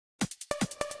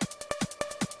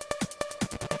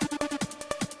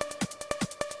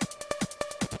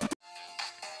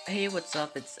Hey, what's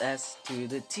up? It's S to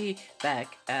the T,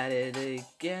 back at it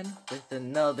again with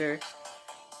another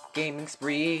gaming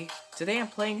spree. Today I'm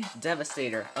playing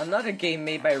Devastator, another game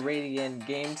made by Radiant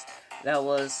Games.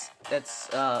 That's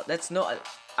no,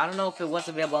 I don't know if it was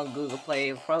available on Google Play.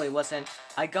 It probably wasn't.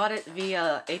 I got it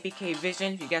via APK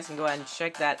Vision. You guys can go ahead and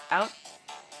check that out.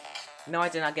 No, I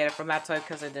did not get it from that type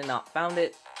because I did not find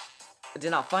it.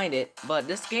 But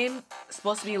this game is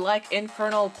supposed to be like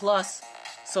Infernal Plus.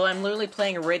 So I'm literally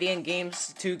playing Radiant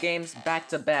Games, 2 games back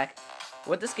to back.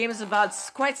 What this game is about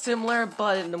is quite similar,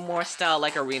 but in the more style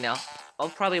like Arena. I'll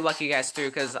probably walk you guys through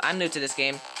because I'm new to this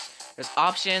game. There's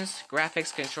options,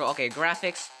 graphics, control. Okay,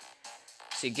 graphics.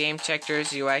 See, game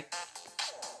checkers, UI,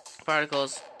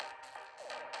 particles.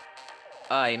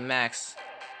 Max.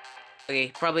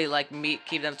 Okay, probably like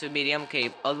keep them to medium.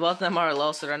 Okay, both of them are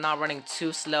low, so they're not running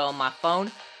too slow on my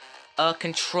phone.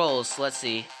 Controls. Let's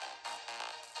see.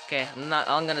 Okay,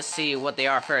 I'm gonna see what they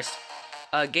are first.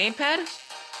 Gamepad?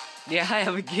 Yeah, I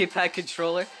have a gamepad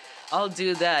controller. I'll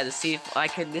do that to see if I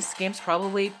can. This game's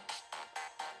probably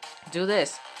do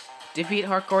this. Defeat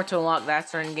hardcore to unlock that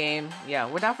certain game. Yeah,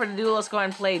 without further ado, let's go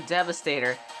ahead and play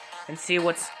Devastator and see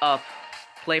what's up.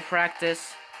 Play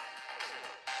practice.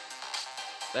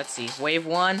 Let's see. Wave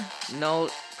 1, no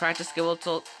practice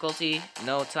difficulty,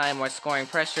 no time or scoring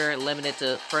pressure, limited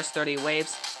to first 30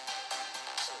 waves.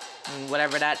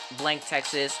 Whatever that blank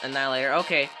text is, Annihilator.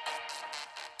 Okay.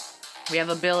 We have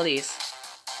abilities.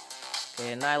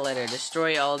 Okay, Annihilator.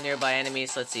 Destroy all nearby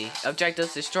enemies. Let's see.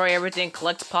 Objectives. Destroy everything.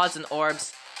 Collect pods and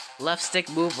orbs. Left stick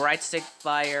move. Right stick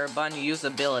fire. Button use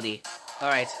ability.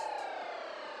 Alright.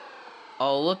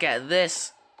 Oh, look at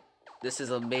this. This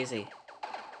is amazing.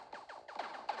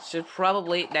 Should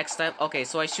probably next time. Okay,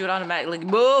 so I shoot automatically.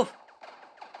 Move!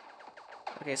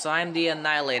 Okay, so I'm the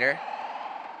Annihilator.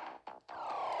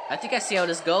 I think I see how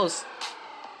this goes.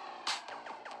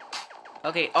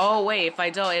 Okay, oh wait, if I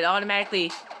don't, it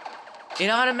automatically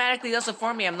does it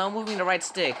for me. I'm not moving the right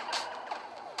stick.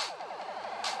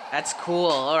 That's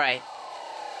cool, alright.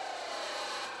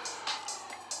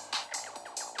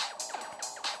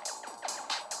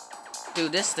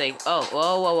 Dude, this thing. Oh,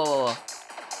 whoa.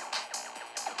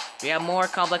 We have more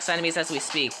complex enemies as we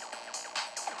speak.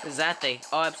 What is that thing?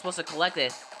 Oh, I'm supposed to collect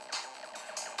it.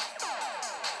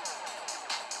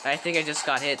 I think I just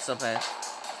got hit somehow.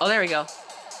 Oh, there we go.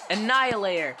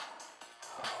 Annihilator.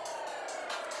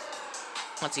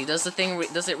 Let's see. Does the thing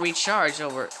does it recharge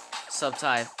over some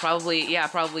time? Probably. Yeah,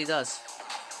 probably does.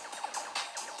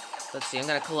 Let's see. I'm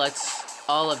gonna collect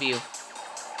all of you.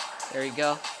 There we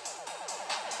go.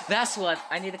 That's what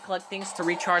I need to collect things to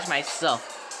recharge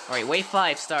myself. All right, wave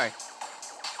 5 start.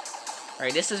 All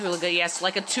right, this is really good. Yes,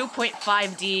 like a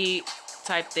 2.5D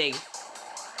type thing.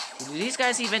 Do these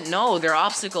guys even know they're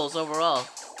obstacles overall?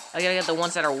 I gotta get the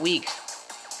ones that are weak.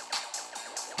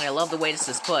 I love the way this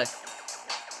is put.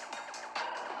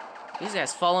 These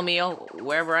guys follow me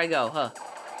wherever I go, huh?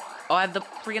 Oh, I have the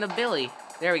freaking ability.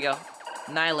 There we go.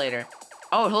 Annihilator.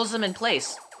 Oh, it holds them in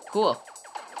place. Cool.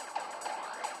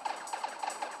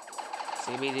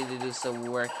 See, we need to do some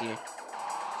work here.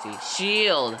 See,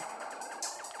 shield.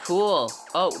 Cool.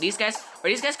 Oh, are these guys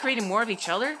creating more of each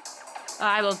other?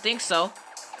 I don't think so.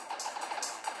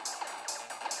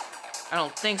 I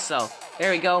don't think so.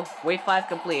 There we go. Wave 5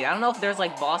 complete. I don't know if there's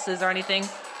like bosses or anything.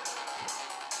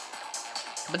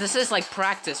 But this is like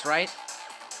practice, right?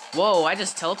 Whoa, I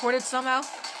just teleported somehow?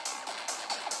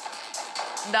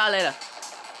 Nah, later.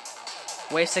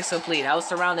 Wave 6 complete. I was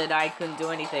surrounded. I couldn't do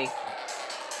anything.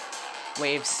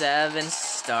 Wave 7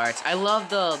 starts. I love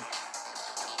the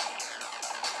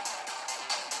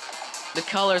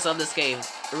colors of this game.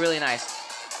 They're really nice.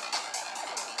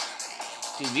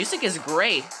 Dude, music is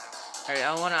great. Alright,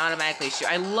 I want to automatically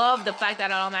shoot. I love the fact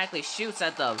that it automatically shoots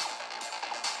at them.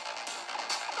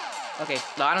 Okay,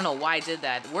 no, I don't know why I did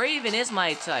that. Where even is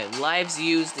my type? Lives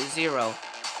used 0.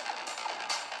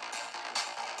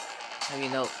 I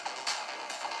mean, no.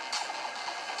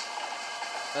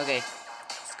 Okay,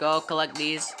 let's go collect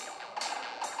these.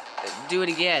 Do it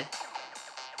again.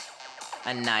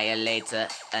 Annihilator.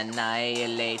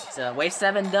 Wave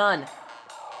 7 done.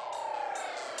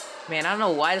 Man, I don't know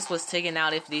why this was taken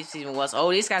out if these even was.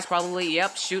 Oh, these guys probably,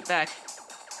 yep, shoot back.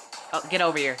 Oh, get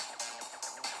over here.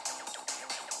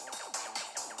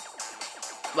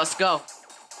 Let's go.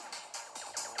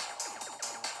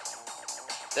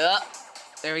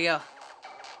 There we go.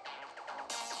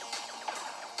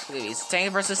 Look at these.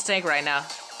 Tank versus tank right now.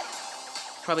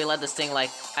 Probably let this thing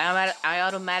like, I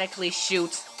automatically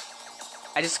shoot.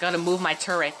 I just gotta move my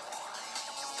turret.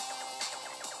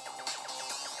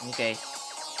 Okay.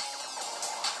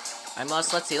 I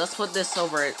must, let's see, let's put this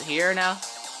over here now.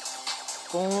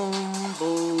 Boom,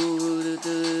 boo,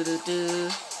 do, do, do.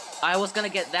 I was gonna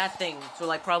get that thing to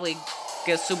like probably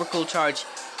get a super cool charge.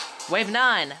 Wave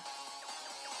 9. There's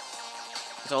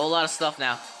a whole lot of stuff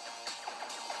now.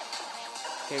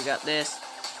 Okay, we got this.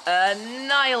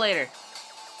 Annihilator.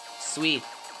 Sweet.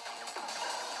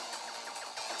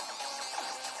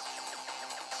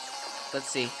 Let's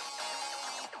see.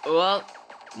 Well.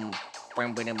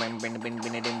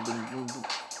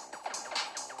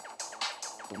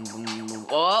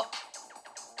 Oh.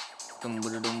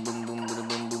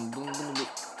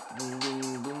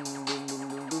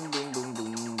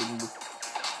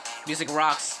 Music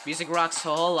rocks. Music rocks a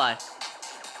whole lot.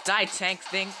 Die tank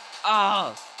thing.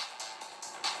 Oh.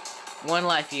 1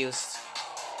 life used.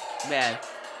 Bad.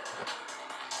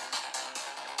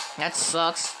 That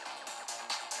sucks.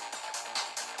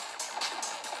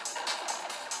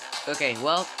 Okay,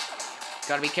 well,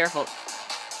 gotta be careful.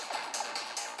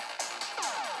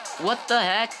 What the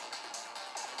heck?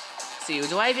 Let's see,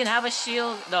 do I even have a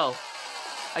shield? No.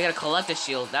 I gotta collect a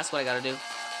shield. That's what I gotta do.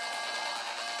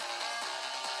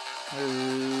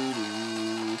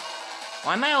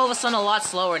 Why am I all of a sudden a lot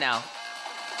slower now?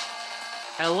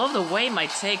 I love the way my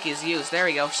take is used. There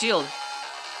we go. Shield.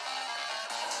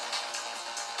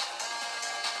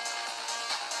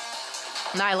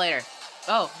 Annihilator.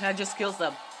 Oh, that just kills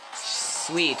them.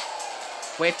 Sweet.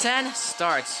 Wave 10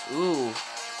 starts. Ooh.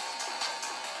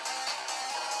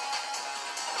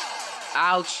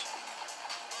 Ouch.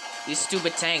 These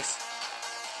stupid tanks.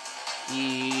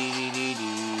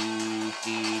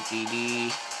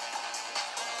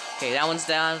 Okay, that one's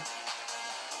down.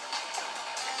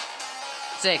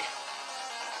 Sick.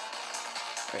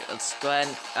 Alright, let's go ahead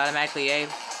and automatically aim.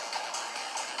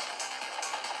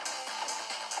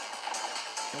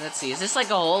 Let's see, is this like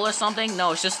a hole or something?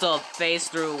 No, it's just a phase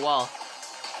through wall.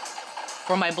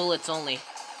 For my bullets only.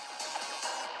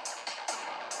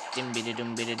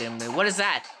 What is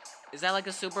that? Is that like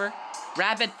a super?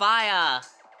 Rapid fire!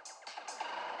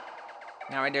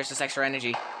 Alright, there's this extra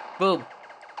energy. Boom!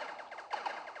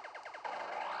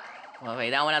 Well,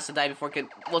 wait, that one has to die before it can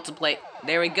multiply.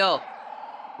 There we go.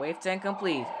 Wave 10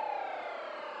 complete.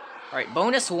 Alright,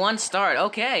 bonus 1 start.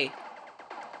 Okay.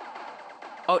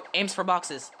 Oh, aims for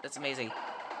boxes. That's amazing.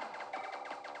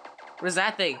 What is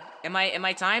that thing? Am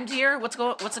I timed here? What's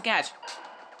the catch?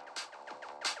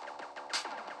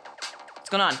 What's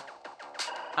going on?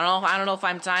 I don't know if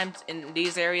I'm timed in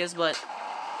these areas, but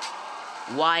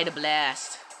wide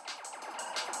blast.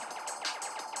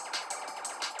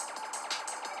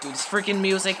 Dude, this freaking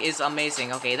music is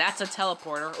amazing. Okay, that's a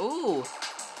teleporter. Ooh.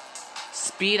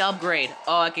 Speed upgrade.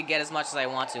 Oh, I could get as much as I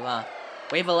want to, huh?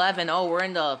 Wave 11. Oh, we're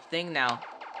in the thing now.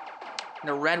 In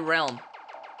the red realm.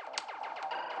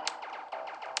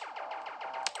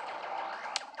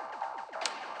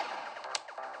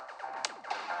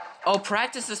 Oh,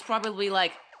 practice is probably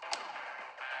like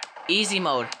easy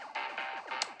mode.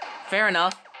 Fair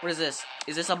enough. What is this?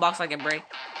 Is this a box I can break?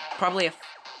 Probably a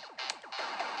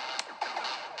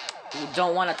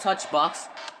don't want to touch box.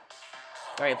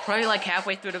 Alright, probably like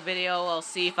halfway through the video, I'll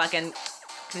see if I can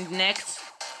connect.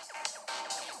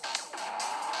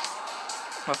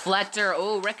 Reflector,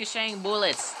 ooh, ricocheting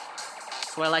bullets.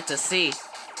 That's what I like to see.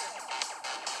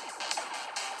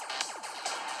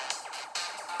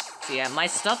 See, yeah, my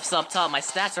stuff's up top. My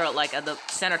stats are like at the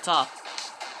center top.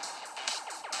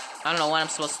 I don't know what I'm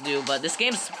supposed to do, but this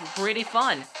game's pretty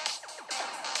fun.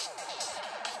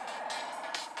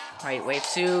 Alright, wave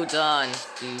 2, done.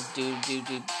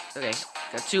 Okay,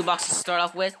 got 2 boxes to start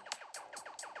off with.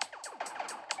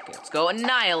 Okay, let's go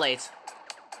annihilate.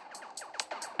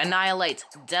 Annihilate.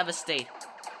 Devastate.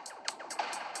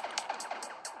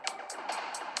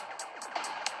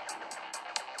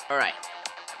 Alright.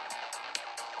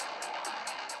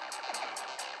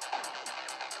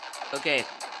 Okay.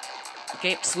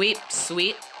 Okay, sweep,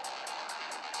 sweep.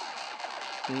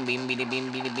 Beam, beam, beam,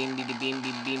 beam, beam, beam, beam,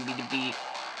 beam, beam, beam.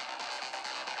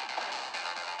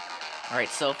 Alright,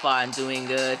 so far I'm doing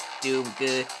good. Do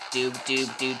good. Do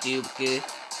good.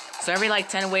 So every like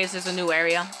 10 waves there's a new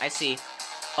area. I see.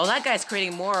 Oh, that guy's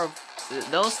creating more of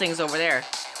those things over there.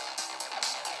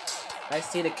 I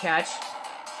see the catch.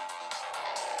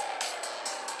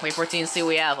 Wait 14, see what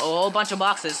we have. Oh, a whole bunch of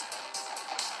boxes.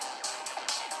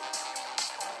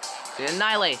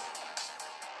 Annihilate.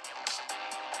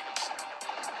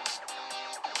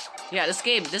 Yeah, this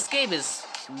game is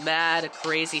mad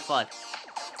crazy fun.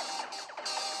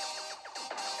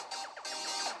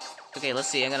 Okay, let's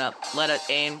see. I'm gonna let it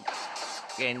aim.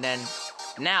 Okay, and then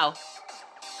now,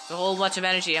 a whole bunch of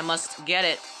energy. I must get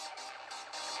it.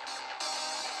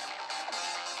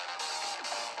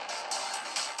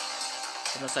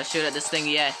 Unless I shoot at this thing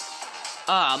yet.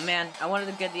 Oh man, I wanted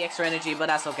to get the extra energy, but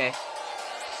that's okay.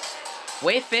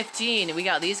 Wave 15, we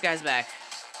got these guys back.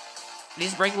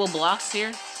 These breakable blocks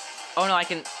here? Oh no, I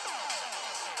can...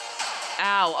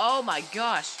 Ow, oh my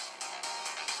gosh.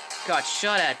 Got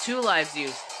shot at, 2 lives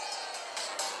used.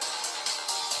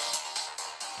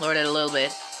 Lowered it a little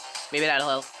bit. Maybe that'll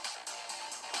help.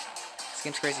 This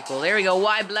game's crazy cool. There we go,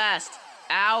 Y blast.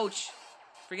 Ouch.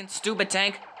 Freaking stupid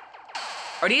tank.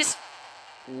 Are these...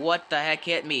 What the heck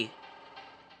hit me?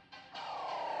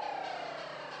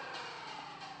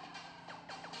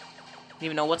 Don't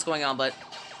even know what's going on, but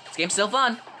this game's still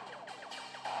fun.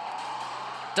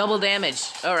 Double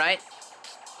damage. Alright.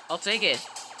 I'll take it.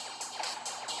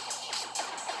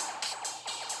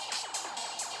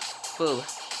 Boo.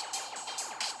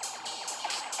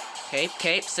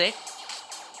 Cape, sick.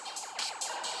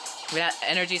 We got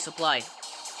energy supply.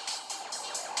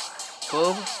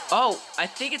 Boom. Oh, I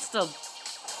think it's the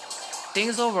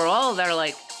things overall that are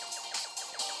like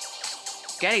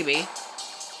getting me.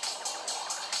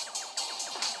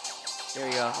 There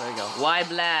we go, there we go. Y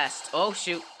blast. Oh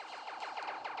shoot.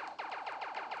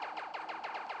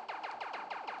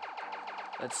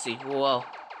 Let's see. Whoa.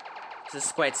 This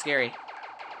is quite scary.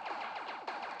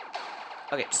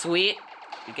 Okay, sweet.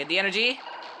 You get the energy.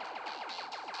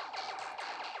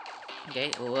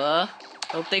 Okay, whoa.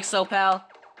 Don't think so, pal.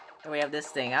 And we have this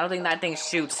thing. I don't think that thing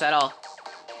shoots at all.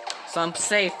 So I'm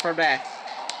safe for back.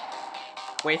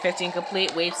 Wave 15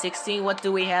 complete. Wave 16, what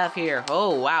do we have here?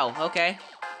 Oh, wow. Okay.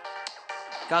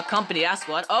 Got company, that's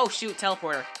what. Oh, shoot,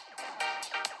 teleporter.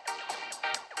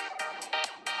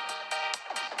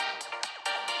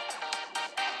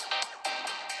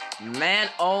 Man,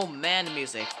 oh man, the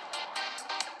music.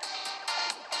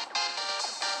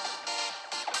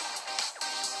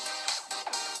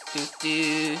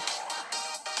 Doo-doo.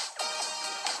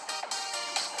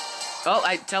 Oh,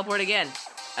 I teleport again.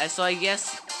 So I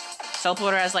guess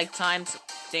teleporter has like timed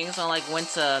things on like when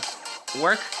to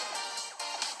work.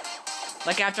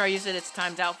 Like after I use it, it's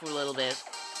timed out for a little bit.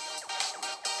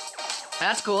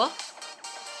 That's cool.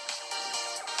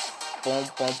 Boom,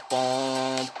 boom,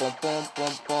 boom, boom, boom,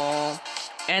 boom, boom.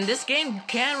 And this game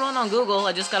can run on Google.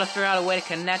 I just gotta figure out a way to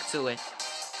connect to it.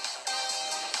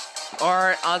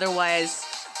 Or otherwise,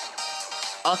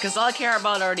 cause all I care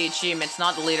about are the achievements,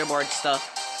 not the leaderboard stuff.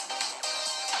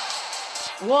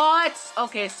 What?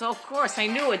 Okay, so of course I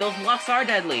knew it. Those blocks are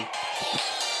deadly.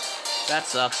 That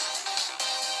sucks.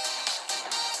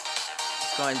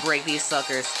 Let's go and break these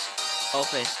suckers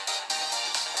open.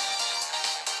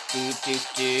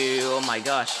 Oh my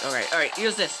gosh. Alright,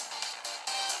 use this.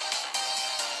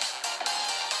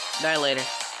 Die later.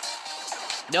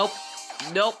 Nope.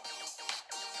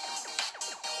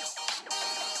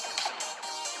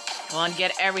 Come on,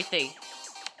 get everything.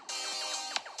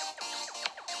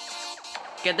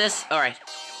 Get this? Alright.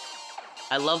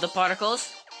 I love the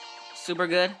particles. Super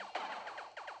good.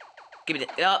 Give me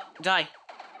the... die.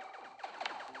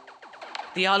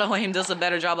 The auto-aim does a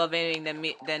better job of aiming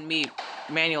than me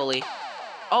manually.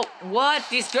 Oh, what?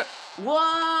 What?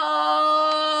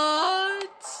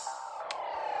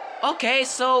 Okay,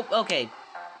 so... Okay.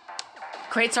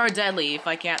 Crates are deadly if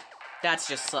I can't... That's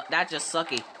just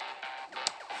sucky.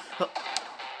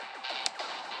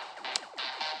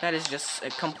 That is just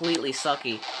completely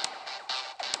sucky.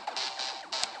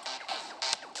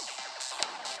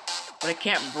 But I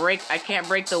can't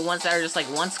break the ones that are just like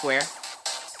one square.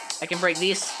 I can break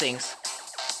these things.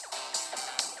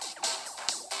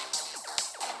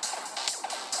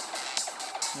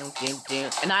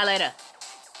 Annihilator.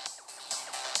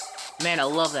 Man, I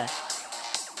love that.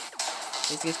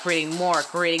 This is creating more.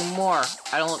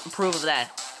 I don't approve of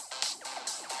that.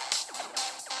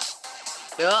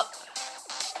 Yup.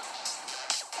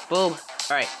 Boom.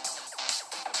 Alright.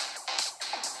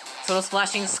 So those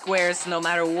flashing squares, no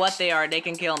matter what they are, they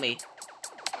can kill me.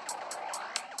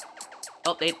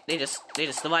 Oh, they just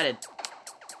divided.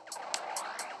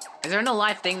 Is there no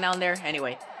live thing down there?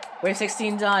 Anyway. Wave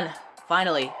 16 done.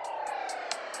 Finally.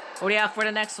 What do you have for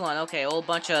the next one? Okay, a whole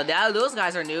bunch of... those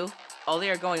guys are new. Oh, they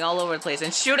are going all over the place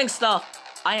and shooting stuff.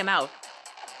 I am out.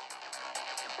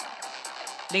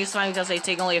 I think it's fine because they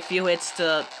take only a few hits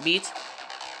to beat.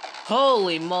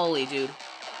 Holy moly, dude.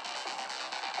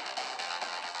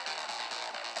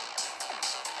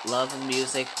 Love the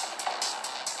music.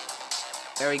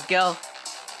 There we go.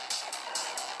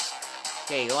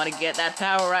 Okay, you want to get that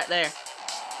power right there.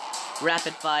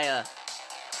 Rapid fire.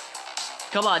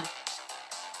 Come on.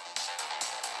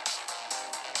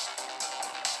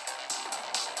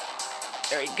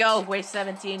 There we go. Wave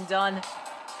 17 done.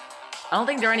 I don't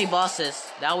think there are any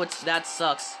bosses. That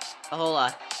sucks a whole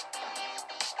lot.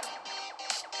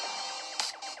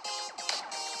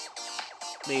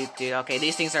 Dude, okay,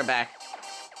 these things are back.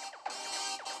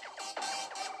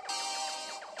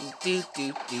 Do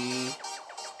do do.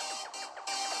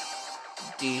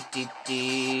 Do do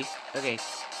do. Okay,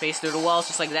 face through the walls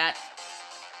just like that.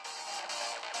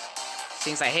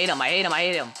 Things I hate them. I hate them. I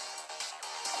hate them.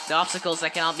 The obstacles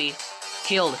that cannot be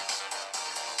killed.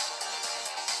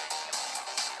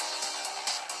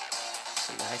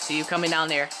 I see you coming down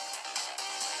there.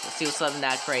 Let's see what's up in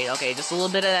that crate. Okay, just a little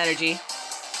bit of energy.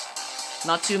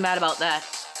 Not too mad about that.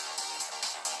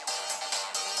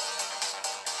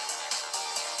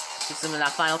 See some in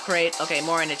that final crate. Okay,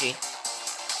 more energy.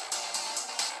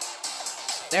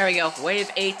 There we go.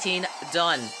 Wave 18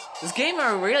 done. This game,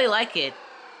 I really like it.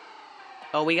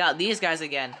 Oh, we got these guys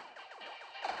again.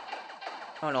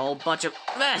 Oh, and a whole bunch of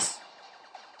mess.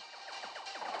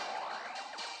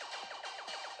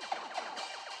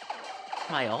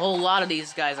 My, a whole lot of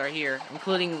these guys are here,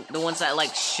 including the ones that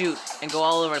like shoot and go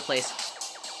all over the place.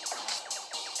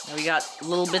 And we got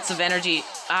little bits of energy.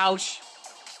 Ouch.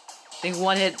 I think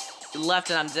one hit left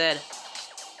and I'm dead.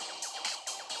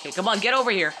 Okay, come on, get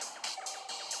over here.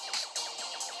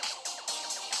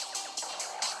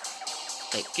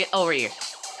 Okay, get over here.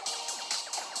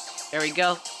 There we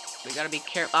go. We gotta be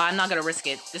careful. I'm not gonna risk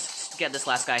it. Just get this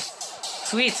last guy.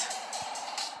 Sweet.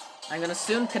 I'm gonna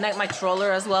soon connect my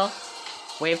troller as well.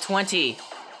 Wave 20.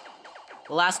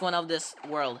 The last one of this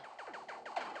world.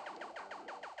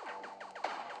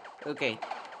 Okay.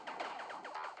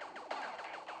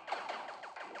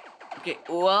 Okay,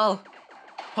 whoa.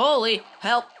 Holy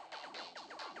help.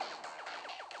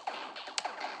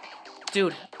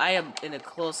 Dude, I am in a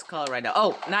close call right now.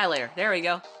 Oh, Annihilator. There we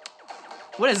go.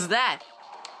 What is that?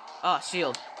 Oh,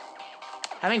 shield.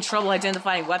 Having trouble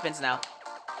identifying weapons now.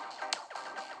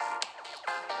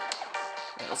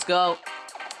 Okay, let's go.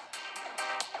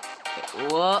 Okay,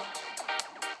 whoa.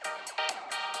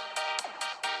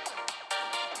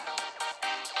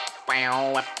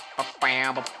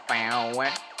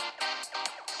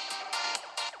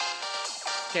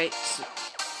 Okay.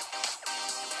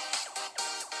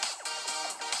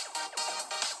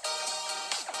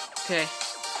 Okay.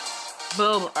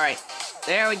 Boom. Alright.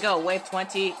 There we go. Wave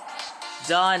 20.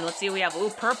 Done. Let's see what we have. Ooh,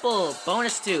 purple.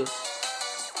 Bonus 2.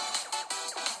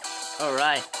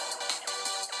 Alright.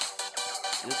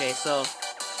 Okay, so.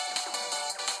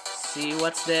 See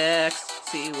what's next.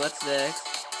 See what's next.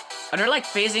 Are there like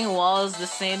phasing walls the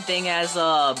same thing as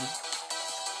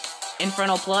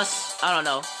Inferno Plus? I don't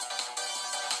know.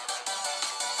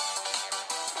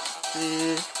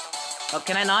 Oh,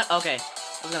 can I not? Okay.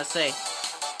 I was gonna say.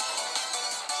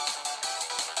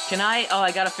 Can I? Oh,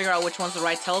 I gotta figure out which one's the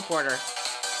right teleporter.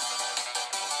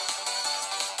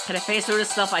 Can I phase through this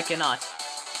stuff? I cannot.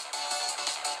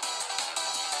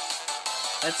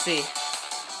 Let's see.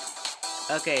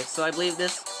 Okay, so I believe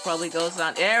this probably goes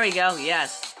on. There we go.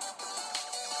 Yes.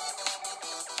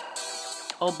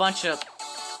 Whole bunch of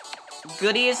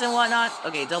goodies and whatnot.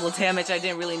 Okay, double damage. I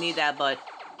didn't really need that, but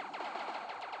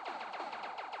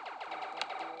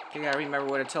I gotta remember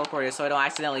where the teleporter is so I don't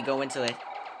accidentally go into it.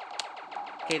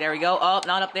 Okay, there we go. Oh,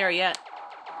 not up there yet.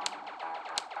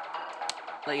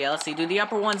 But yeah, let's see. Do the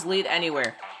upper ones lead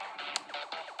anywhere?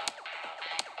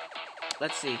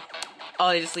 Let's see. Oh,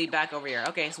 they just lead back over here.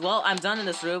 Okay, so, well, I'm done in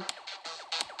this room.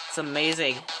 It's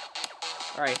amazing.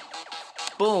 Alright.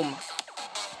 Boom.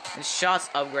 And shots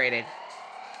upgraded.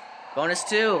 Bonus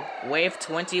 2. Wave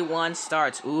 21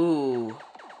 starts. Ooh.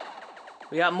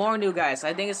 We got more new guys.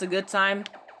 I think it's a good time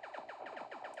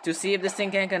to see if this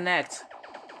thing can connect.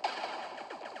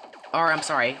 Or, I'm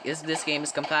sorry, this game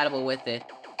is compatible with it.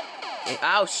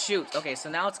 Oh, shoot. Okay, so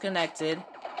now it's connected.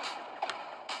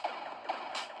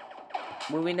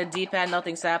 Moving the D-pad,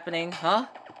 nothing's happening. Huh?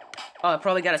 Oh, I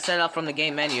probably gotta set it up from the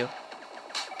game menu.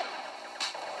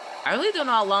 I really don't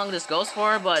know how long this goes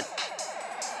for, but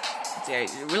I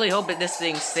really hope that this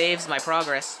thing saves my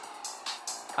progress.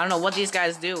 I don't know what these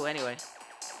guys do, anyway.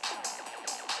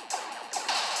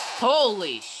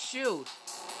 Holy shoot!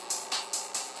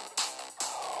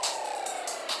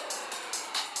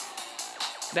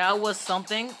 That was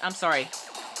something. I'm sorry.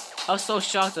 I was so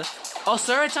shocked. Oh,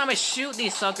 so every time I shoot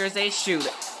these suckers, they shoot.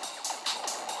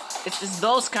 It's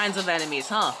those kinds of enemies,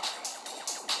 huh?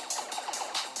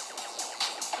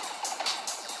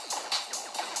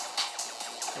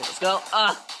 Okay, let's go.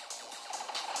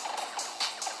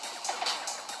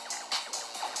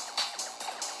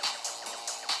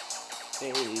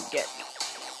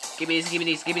 Give me these, give me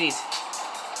these, give me these.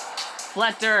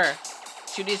 Flector!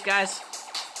 Shoot these guys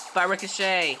by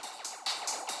ricochet.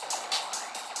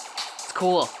 It's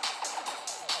cool.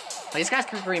 These guys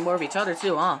can remove each other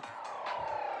too, huh?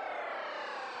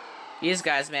 These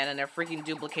guys, man, and their freaking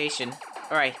duplication.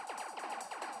 Alright.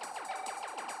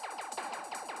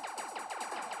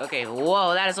 Okay,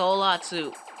 whoa, that is a whole lot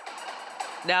too.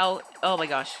 Now, oh my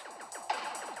gosh.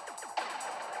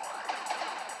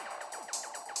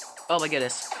 Oh my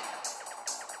goodness.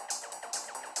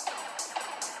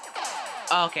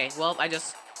 Okay, well, I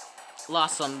just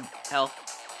lost some health.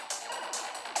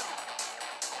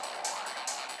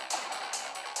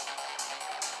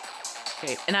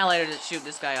 Okay, annihilator to shoot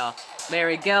this guy off. There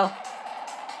we go.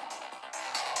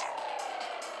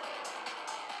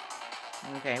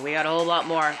 Okay, we got a whole lot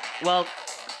more. Well,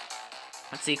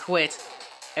 let's see, quit.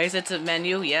 Exit to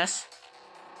menu, yes.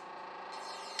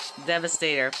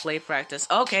 Devastator, play practice.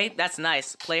 Okay, that's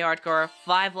nice. Play hardcore,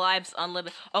 5 lives,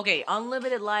 unlimited. Okay,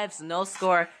 unlimited lives, no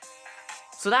score.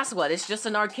 So that's what, it's just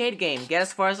an arcade game. Get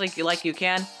as far as like you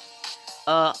can.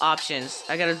 Options.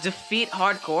 I gotta defeat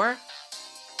hardcore.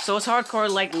 So it's hardcore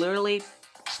like literally,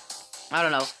 I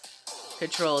don't know.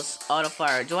 Controls, auto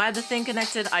fire. Do I have the thing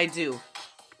connected? I do.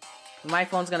 My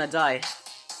phone's gonna die.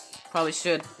 Probably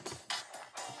should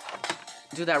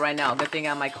do that right now. Good thing I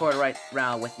have my cord right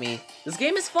around with me. This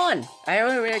game is fun. I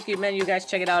really recommend you guys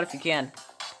check it out if you can.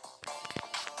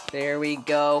 There we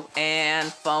go.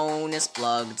 And phone is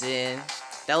plugged in.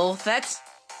 That little effect?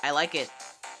 I like it.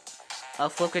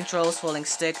 Flip controls, holding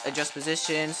stick, adjust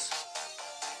positions.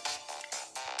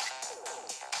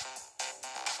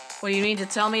 What do you mean to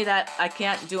tell me that I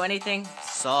can't do anything?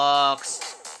 Sucks.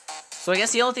 So I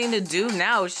guess the only thing to do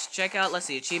now is check out, let's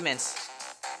see, achievements.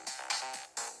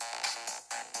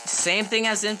 Same thing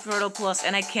as Inferno Plus,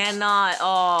 and I cannot.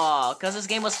 Oh, because this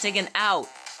game was taken out.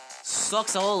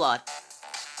 Sucks a whole lot.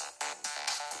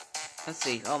 Let's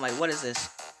see. Oh my, what is this?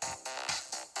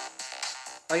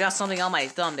 Oh, I got something on my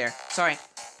thumb there. Sorry.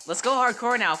 Let's go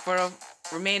hardcore now for the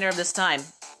remainder of this time.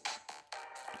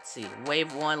 Let's see.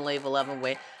 Wave 1, wave 11,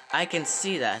 wave. I can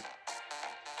see that.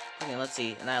 Okay, let's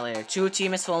see. Annihilator. 2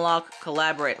 achievements to unlock.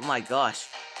 Collaborate. Oh my gosh.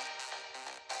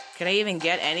 Can I even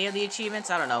get any of the achievements?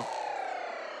 I don't know.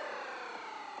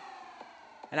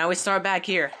 And now we start back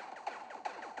here.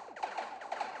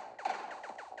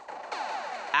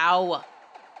 Ow.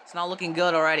 It's not looking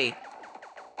good already.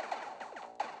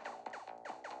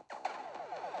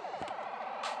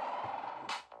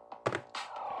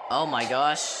 Oh my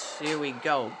gosh. Here we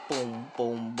go. Boom,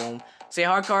 boom, boom. See,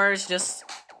 hardcore is just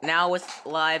now with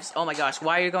lives. Oh my gosh,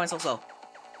 why are you going so slow?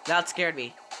 That scared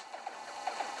me.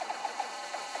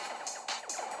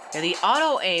 Yeah, the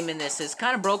auto aim in this is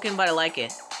kind of broken, but I like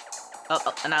it.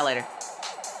 Oh, annihilator.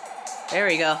 There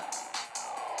we go.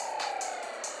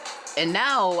 And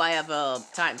now I have a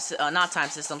not time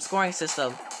system, scoring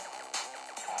system.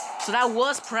 So that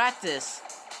was practice.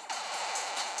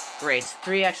 Great,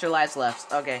 3 extra lives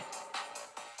left. Okay.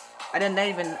 I didn't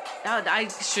even. I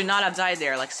should not have died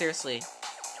there. Like seriously.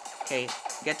 Okay,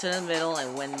 get to the middle,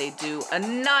 and when they do,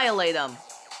 annihilate them.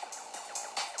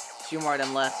 A few more of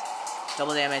them left.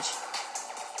 Double damage.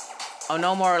 Oh,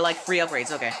 no more like free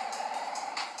upgrades. Okay.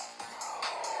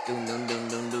 Doom doom doom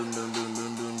doom doom doom doom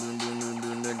doom doom doom doom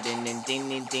doom doom ding ding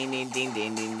ding ding ding ding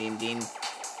ding ding ding ding.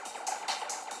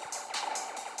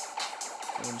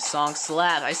 Game song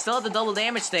slap. I still have the double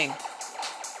damage thing.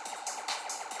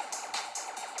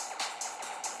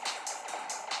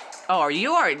 Oh, are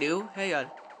you already new? Hang on.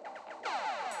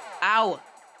 Ow.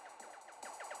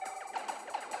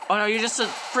 Oh no, you're just a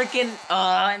freaking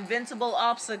invincible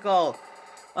obstacle.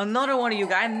 Another one of you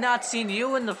guys. I've not seen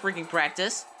you in the freaking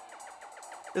practice.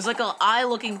 There's like an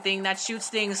eye-looking thing that shoots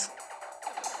things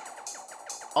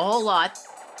a whole lot.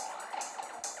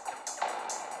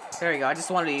 There we go. I just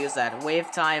wanted to use that.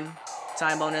 Wave time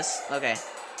bonus. Okay.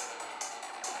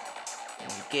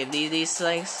 Give these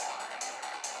things.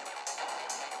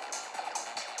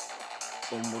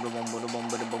 Boom, boom, boom, boom, boom,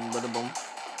 boom, boom, boom, boom.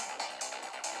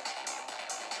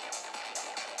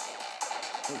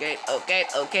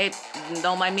 Okay.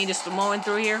 Don't mind me just mowing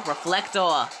through here.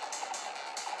 Reflector.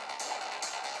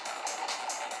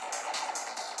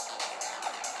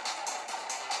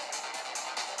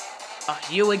 Oh,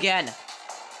 you again.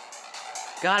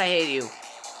 God, I hate you.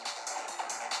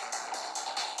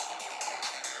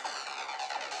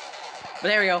 But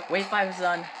there we go. Wave 5 is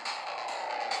done.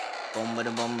 Boom,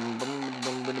 boom, boom, boom,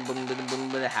 boom, boom, boom, boom,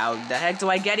 boom. How the heck do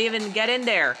I even get in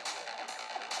there?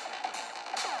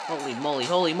 Holy moly,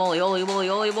 holy moly, holy moly,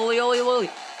 holy moly, holy moly.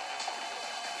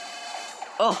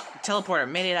 Oh, teleporter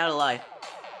made it out alive.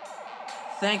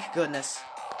 Thank goodness.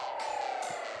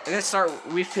 I'm gonna start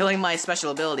refilling my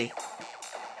special ability.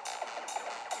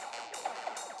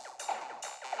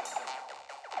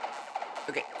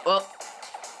 Okay, well.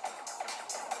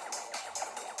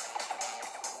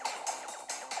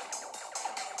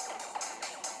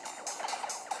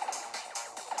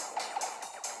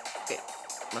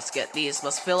 Let's get these.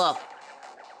 Let's fill up.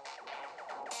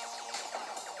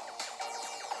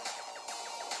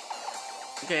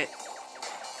 Okay.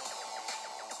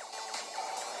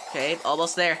 Okay,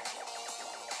 almost there.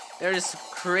 They're just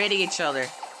creating each other.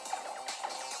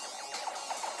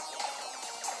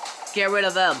 Get rid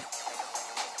of them.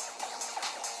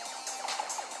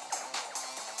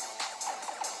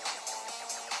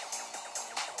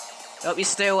 Nope, you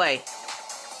stay away.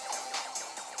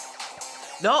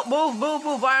 No,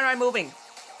 move. Why aren't I moving?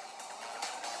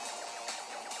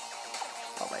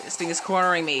 Oh my, this thing is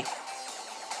cornering me.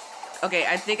 Okay,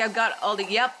 I think I've got all the,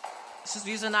 yep. Let's just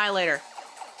use Annihilator.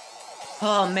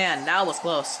 Oh man, that was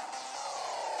close.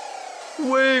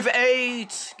 Wave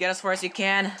 8! Get as far as you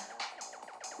can.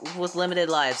 With limited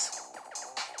lives.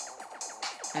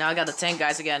 Now I got the tank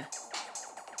guys again.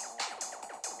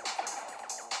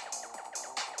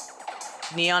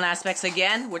 Neon aspects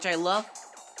again, which I love.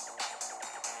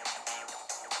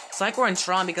 It's like we're in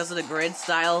Tron because of the grid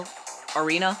style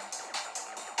arena.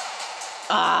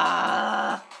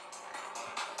 Ah!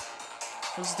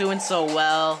 I was doing so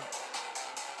well.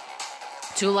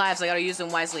 2 lives, I gotta use them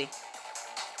wisely.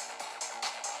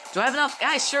 Do I have enough? Yeah,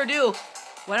 I sure do.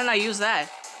 Why didn't I use that?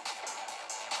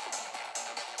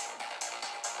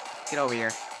 Get over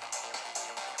here.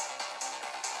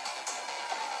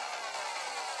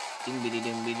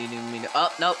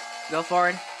 Oh, nope. Go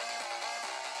forward.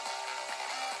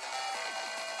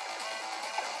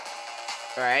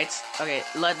 Alright. Okay,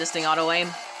 let this thing auto-aim.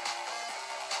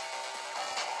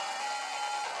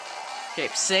 Okay,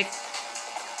 sick.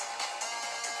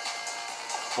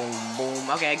 Boom, boom.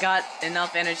 Okay, I got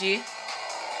enough energy.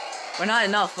 Well, not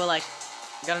enough, but like,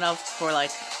 got enough for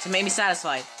like, to make me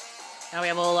satisfied. Now we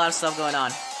have a whole lot of stuff going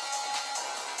on.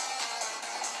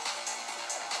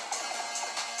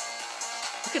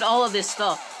 Look at all of this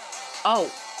stuff. Oh.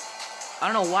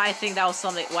 I don't know why I think that was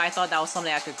something, why I thought that was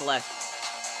something I could collect.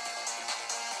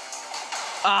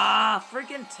 Ah,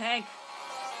 freaking tank.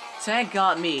 Tank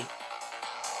got me.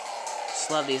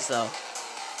 Just love these though.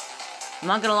 I'm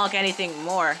not gonna unlock anything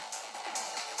more,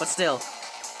 but still.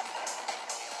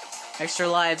 Extra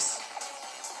lives.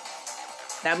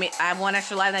 That means I have 1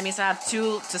 extra life, that means I have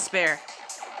 2 to spare.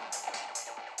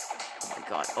 Oh my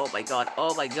god, oh my god,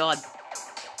 oh my god.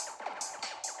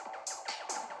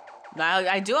 Now,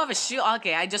 I do have a shield.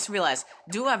 Okay, I just realized.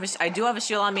 I do have a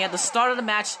shield on me at the start of the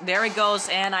match. There it goes,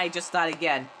 and I just died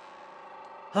again.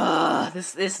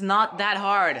 This is not that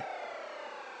hard.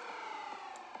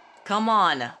 Come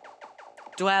on.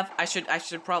 Do I have... I should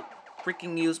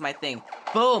freaking use my thing.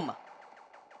 Boom!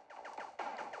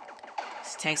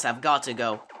 These tanks have got to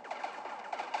go.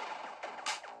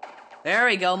 There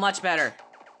we go, much better.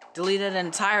 Deleted an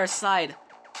entire side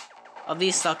of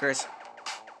these suckers.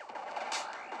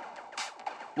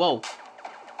 Whoa.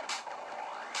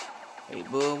 Hey,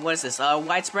 boom. What is this?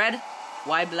 Widespread?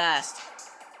 Wide blast.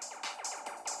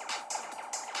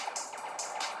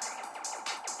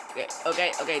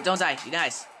 Okay. Don't die. You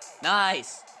nice.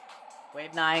 Nice.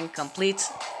 Wave 9 complete.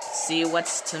 See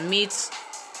what's to meet.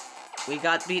 We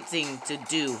got beating to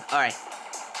do. Alright.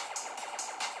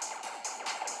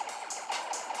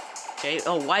 Okay.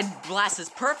 Oh, wide blast is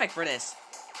perfect for this.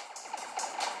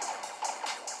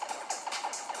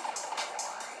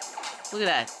 Look at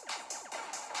that.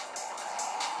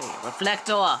 Okay,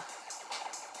 reflector.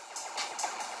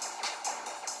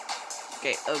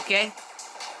 Okay.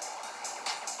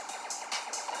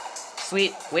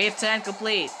 Sweet. Wave 10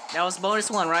 complete. That was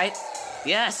bonus 1, right?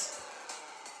 Yes.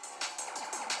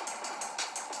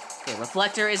 Okay,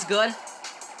 reflector is good.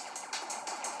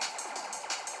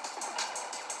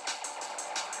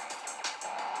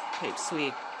 Okay,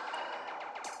 sweet.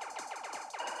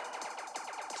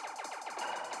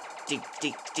 Dig.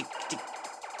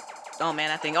 Oh man,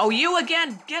 that thing. Oh, you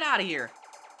again! Get out of here!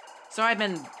 Sorry, I've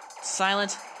been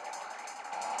silent.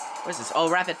 What is this? Oh,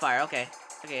 rapid fire. Okay.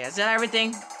 Okay, is that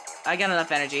everything? I got enough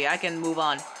energy. I can move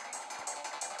on.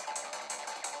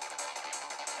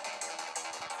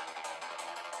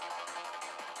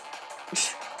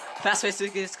 Fast Way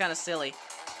Suki is kind of silly.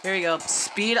 Here we go.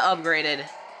 Speed upgraded.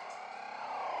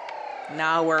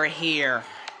 Now we're here.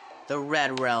 The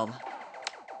Red Realm.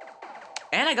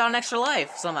 And I got an extra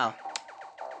life, somehow.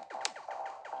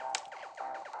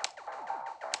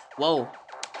 Whoa.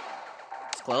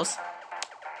 It's close.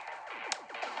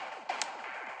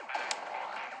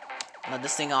 Let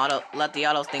this thing let the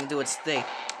auto thing do its thing.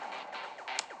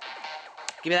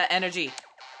 Give me that energy.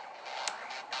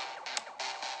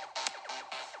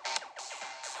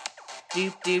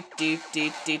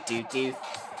 Doop.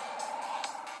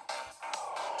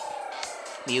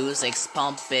 Music's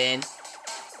pumping.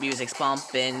 Music's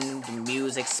pumping, the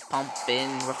music's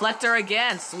pumping. Reflector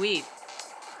again, sweet.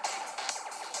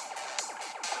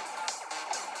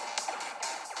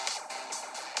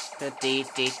 Dee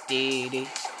dee dee dee.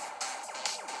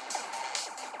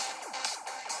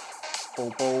 Bo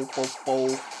bo bo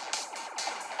bo.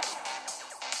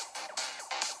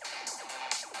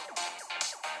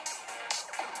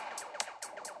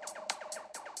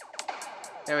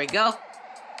 There we go.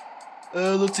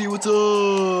 Let's see what's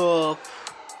up.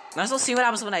 Let's see what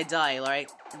happens when I die,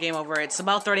 alright? Game over. It's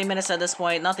about 30 minutes at this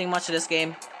point. Nothing much to this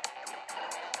game.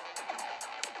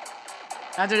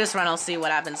 After this run, I'll see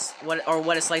what happens,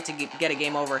 what it's like to get a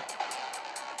game over.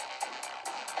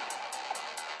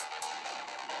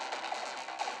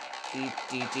 Do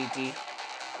do do do.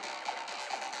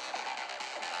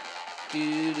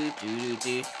 Do do do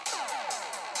do.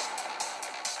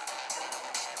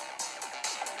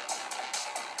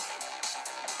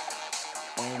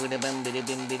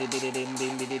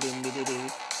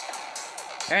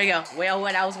 There you go. Wait,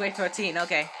 I was waiting for 13.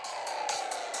 Okay.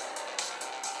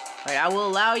 Alright, I will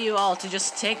allow you all to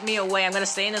just take me away. I'm gonna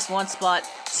stay in this one spot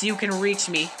so you can reach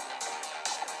me.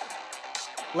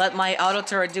 Let my auto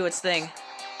turret do its thing.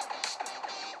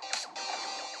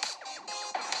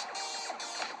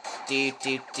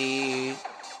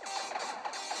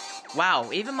 Wow,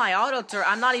 even my auto turret,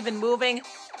 I'm not even moving.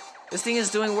 This thing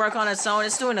is doing work on its own.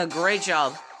 It's doing a great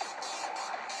job.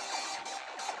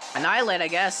 Annihilate, I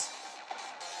guess.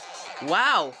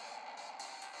 Wow.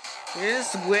 Did it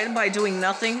just win by doing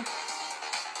nothing?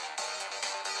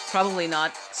 Probably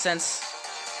not, since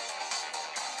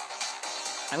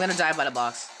I'm gonna die by the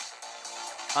box.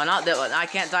 Oh, not that one. I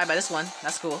can't die by this one.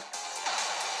 That's cool.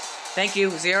 Thank you.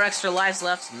 0 extra lives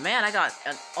left. Man, I got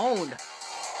owned.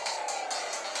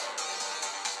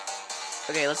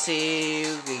 Okay, let's see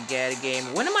if we can get a game.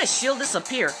 When did my shield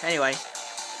disappear? Anyway.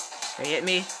 They hit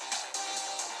me.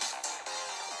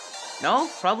 No?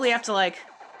 Probably have to, like...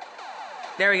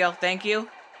 There we go. Thank you.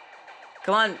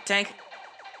 Come on, tank.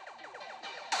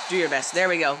 Do your best. There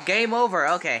we go. Game over.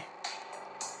 Okay.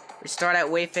 Restart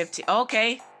at wave 15.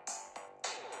 Okay.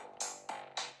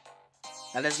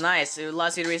 That is nice. It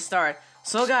allows you to restart.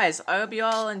 So, guys, I hope you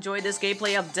all enjoyed this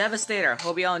gameplay of Devastator.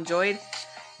 Hope you all enjoyed.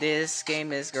 This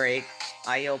game is great.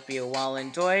 I hope you all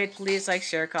enjoyed. Please like,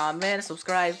 share, comment,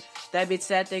 subscribe. That being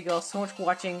said, thank you all so much for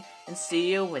watching, and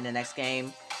see you in the next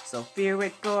game. So fear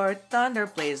it, gore, thunder,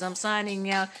 blaze, I'm signing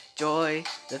out. Joy,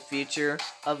 the future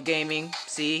of gaming.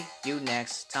 See you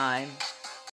next time.